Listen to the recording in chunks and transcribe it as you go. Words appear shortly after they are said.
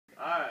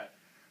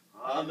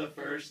On the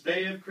first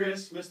day of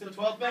Christmas, the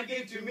 12th man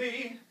gave to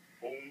me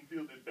home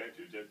field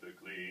advantage at the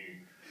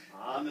cling.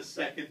 On the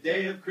second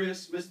day of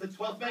Christmas, the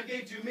 12th man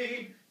gave to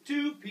me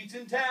 2 Pete's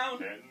in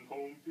town. And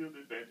home field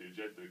advantage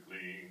at the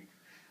cling.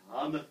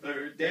 On the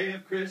third day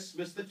of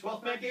Christmas, the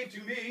 12th man gave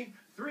to me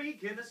 3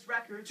 Guinness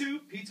records,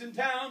 2 Pete's in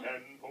town.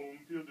 And home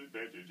field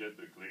advantage at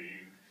the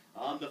cling.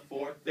 On the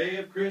fourth day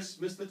of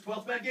Christmas, the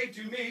 12th man gave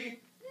to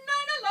me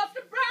 9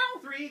 lobster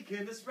brown, 3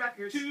 Guinness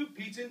records, 2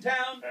 Pete's in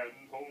town.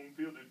 And home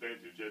field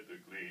advantage at the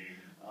cling.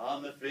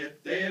 On the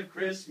fifth day of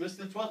Christmas,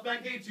 the 12th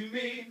man gave to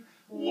me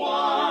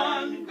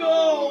 1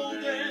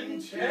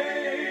 golden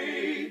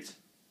Tate,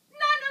 9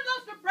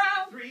 lobster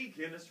brown, 3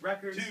 Guinness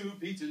records, 2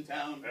 Pete's in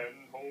town.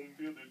 And home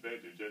field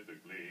advantage at the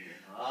cling.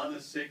 On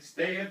the sixth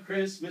day of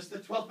Christmas, the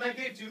 12th man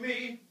gave to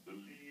me The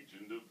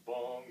Legion of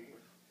Bong.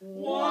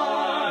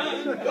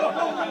 1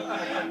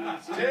 golden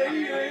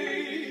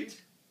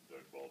Tate,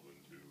 Doug Baldwin,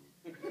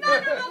 2. 9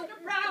 lobster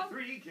brown,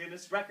 3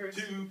 Guinness records,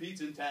 2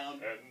 Pete's in town.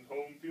 And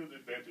home field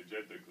advantage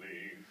at the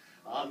cling.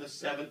 On the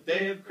seventh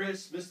day of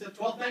Christmas, the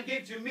 12th man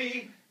gave to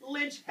me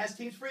Lynch has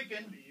teams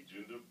freaking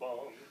Legion of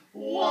Bong.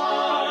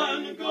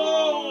 1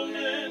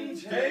 golden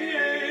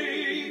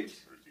Tate,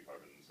 Percy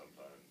Harvin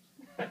sometimes.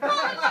 9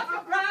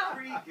 lobster brown,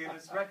 3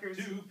 Guinness records,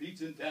 2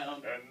 Pete's in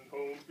town. And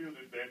home field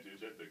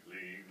advantage at the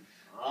cling.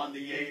 On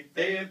the 8th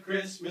day of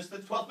Christmas, the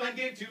 12th man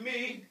gave to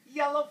me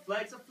Yellow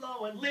flags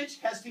a-flowing, Lynch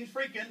has teams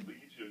freaking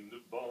Legion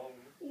of Bong.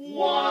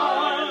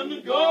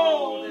 1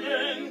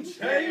 golden Tate,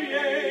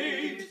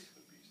 The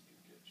Beast can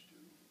catch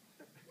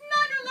 2.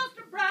 9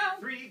 lobster brown,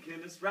 3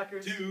 Guinness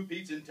records, 2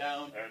 Pete's in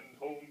town. And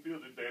home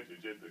field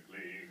advantage at the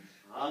cling.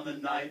 On the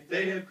 9th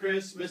day of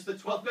Christmas, the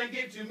 12th man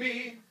gave to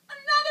me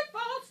another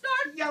false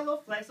start,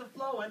 Yellow flags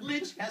a-flowing,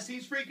 Lynch has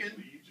teams freaking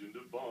Legion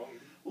of Bong.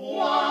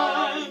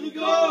 1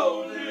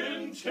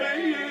 golden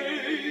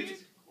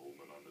Tate,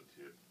 Coleman on the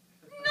tip.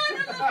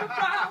 9 lobster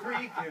brown,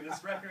 3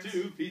 Guinness records,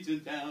 2 Pete's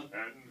in town.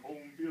 And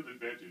home field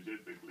advantage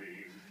at the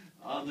cling.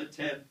 On the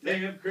 10th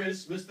day of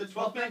Christmas, the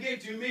 12th man gave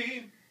to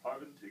me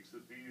Harvin takes the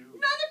field.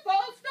 another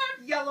false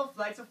start, Yellow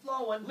flags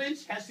a-flowing,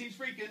 Lynch has teams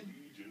freaking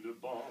Legion of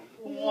Bong.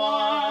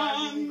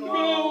 1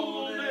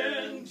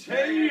 golden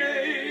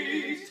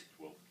Tate,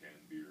 12th can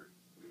beer.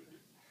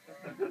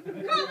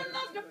 Good. Colin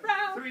lobster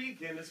brown, 3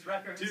 Guinness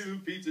records, 2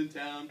 Pete's in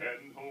town.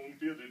 And home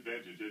field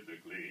advantage at the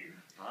cling.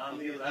 On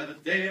the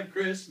 11th day of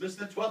Christmas,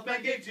 the 12th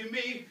man gave to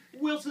me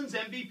Wilson's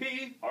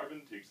MVP.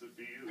 Harvin takes the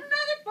field.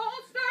 Another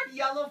false start,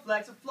 Yellow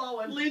flags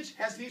a-flowing, Lynch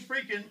has teams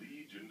freaking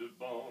Legion of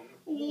Bong.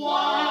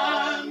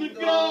 1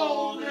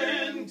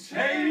 golden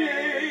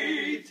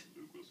Tate,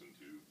 Luke Wilson,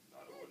 2.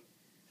 Not Owen.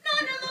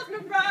 9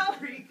 lobster brown,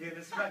 3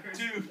 Guinness records,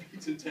 2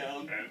 Pete's in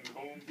town. And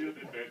home field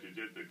advantage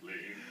at the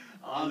cling.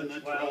 On the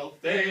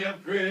 12th day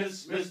of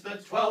Christmas, the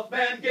 12th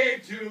man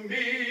gave to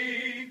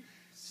me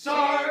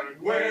Sark,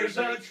 where's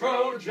a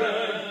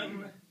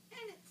Trojan?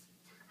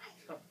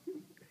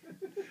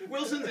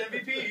 Wilson's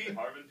MVP.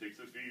 Harvin takes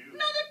the field.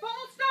 Another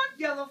false start,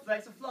 Yellow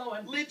flags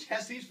a-flowing, Lynch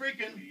has teams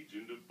freaking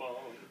Legion of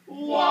Bong.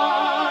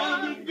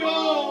 1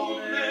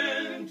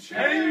 golden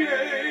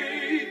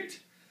Tate,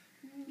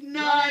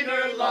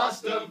 9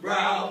 lost a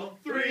brow,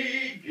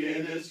 3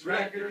 Guinness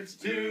records,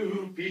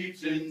 2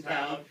 Pete's in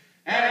town,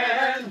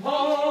 and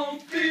home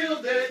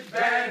field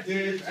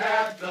advantage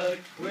at the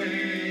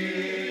Queen.